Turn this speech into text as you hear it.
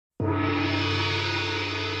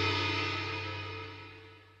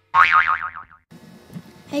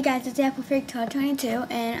Hey guys, it's AppleFreak1222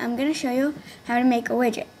 and I'm going to show you how to make a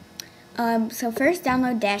widget. So first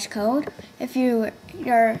download dashcode. If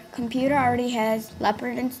your computer already has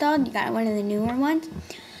Leopard installed, you got one of the newer ones,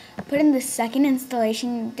 put in the second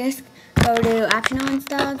installation disk, go to optional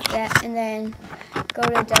install, and then go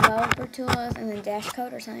to developer tools and then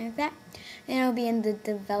dashcode or something like that. And it'll be in the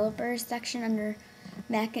developers section under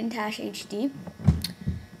Macintosh HD.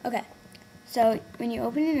 Okay, so when you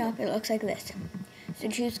open it up, it looks like this. So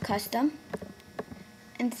choose custom,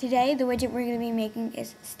 and today the widget we're going to be making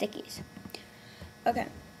is stickies. Okay,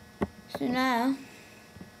 so now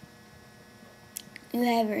you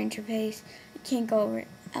have your interface. You can't go over it.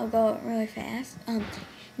 I'll go really fast.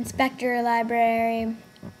 Inspector, library,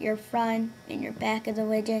 your front and your back of the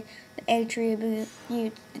widget, the attributes,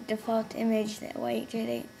 the default image, the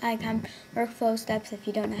widget icon, workflow steps if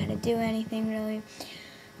you don't know how to do anything really.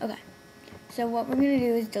 Okay. So what we're going to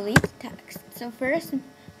do is delete the text. So first,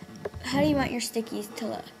 how do you want your stickies to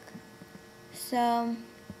look? So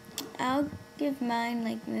I'll give mine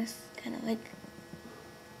like this, kind of like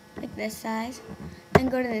this size. Then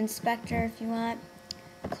go to the inspector if you want.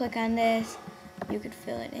 Click on this. You could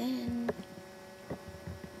fill it in.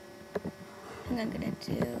 I'm going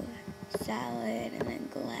to do solid and then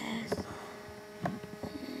glass.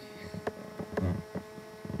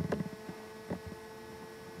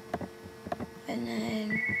 And then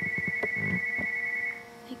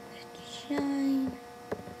make that shine.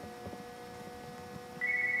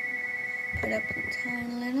 Put up the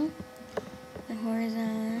tone a little, the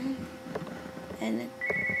horizontal, and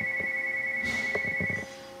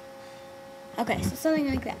okay, so something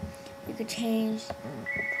like that. You could change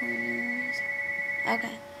corners.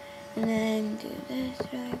 Okay, and then do this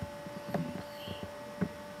right.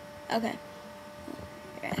 Okay.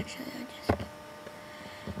 Actually,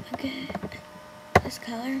 okay. This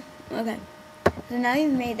color. Okay. So now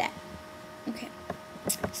you've made that. Okay.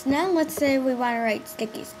 So now let's say we want to write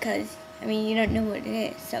stickies because, I mean, you don't know what it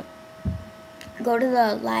is. So go to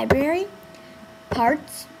the library,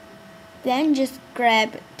 parts, then just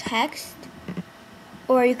grab text,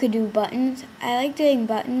 or you could do buttons. I like doing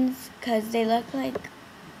buttons because they look like,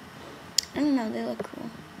 I don't know, they look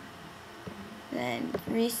cool. Then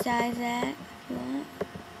resize that if you want.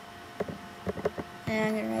 And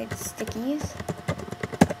I'm going to write stickies.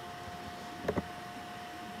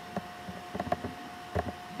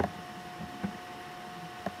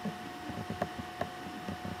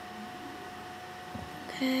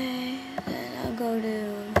 Okay, then I'll go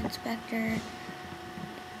to inspector,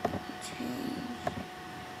 change.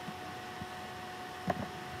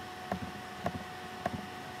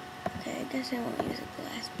 Okay, I guess I won't use a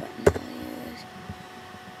glass button.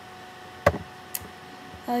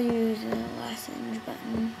 I'll use a lozenge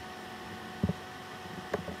button.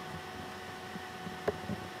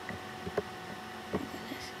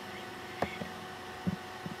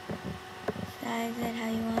 Size it how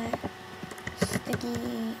you want.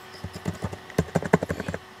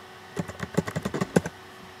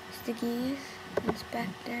 Stickies,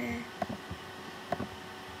 inspector.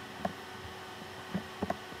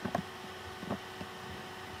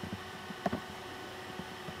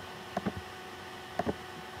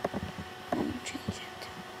 Change it to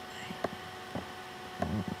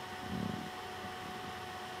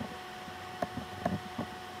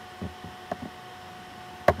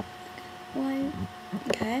white.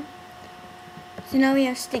 Okay. So now we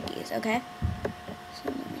have stickies, okay? So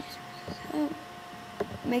let me just bring this out.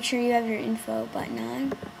 Make sure you have your info button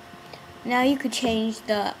on. Now you could change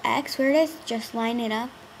the X where it is, just line it up,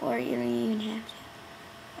 or you don't even have to.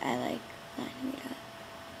 I like lining it up.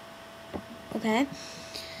 Okay.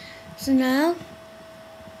 So now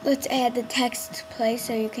let's add the text place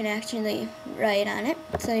so you can actually write on it.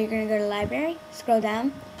 So you're going to go to library, scroll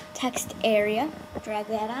down, text area, drag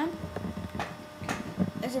that on.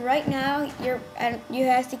 So right now, you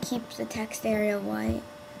have to keep the text area white.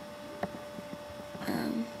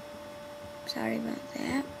 Sorry about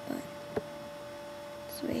that, but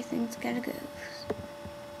that's the way things gotta go.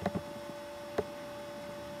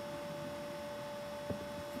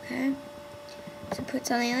 Okay, so put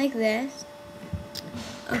something like this.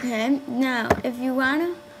 Okay, now if you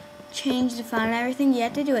wanna change the font and everything, you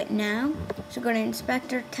have to do it now. So go to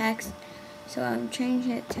inspector, text. So I'm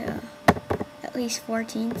changing it to at least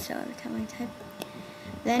 14, so every time I type.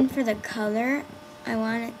 Then for the color, I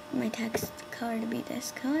want my text color to be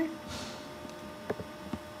this color.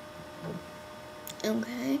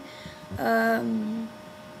 Okay.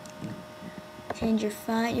 Change your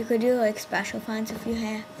font. You could do like special fonts if you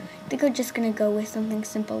have. I think I'm just gonna go with something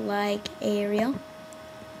simple like Arial.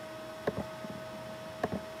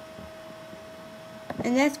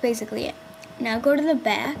 And that's basically it. Now go to the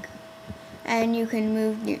back, and you can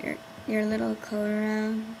move your little code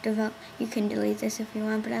around. You can delete this if you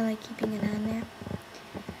want, but I like keeping it on there.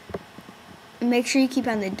 And make sure you keep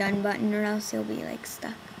on the done button, or else you'll be like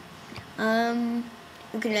stuck. You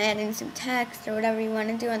can add in some text or whatever you want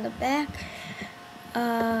to do on the back. So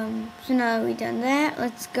now that we've done that,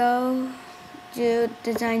 let's go to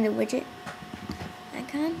design the widget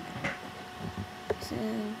icon. So,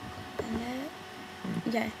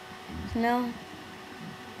 okay.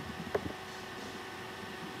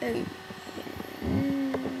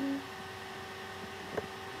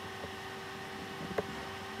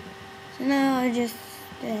 So now, I just,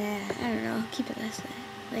 I don't know, keep it this way,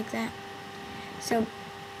 like that. So,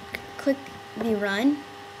 click the run,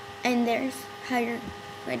 and there's how your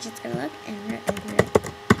widget's gonna look, and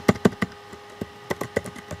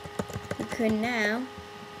you could now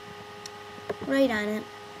write on it.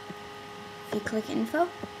 If you click info,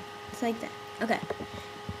 it's like that. Okay.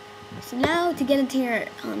 So now to get into your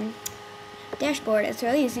dashboard, it's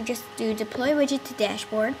really easy. Just do deploy widget to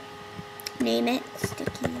dashboard. Name it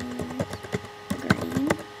stickies green.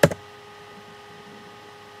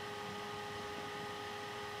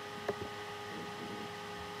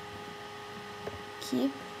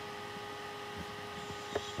 Keep.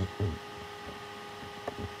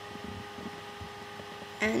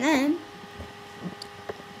 And then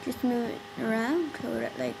just move it around, code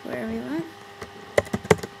it like wherever you want.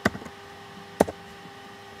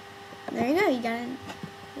 There you go, you got a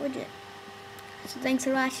widget. So thanks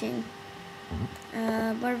for watching.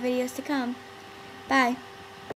 More videos to come. Bye.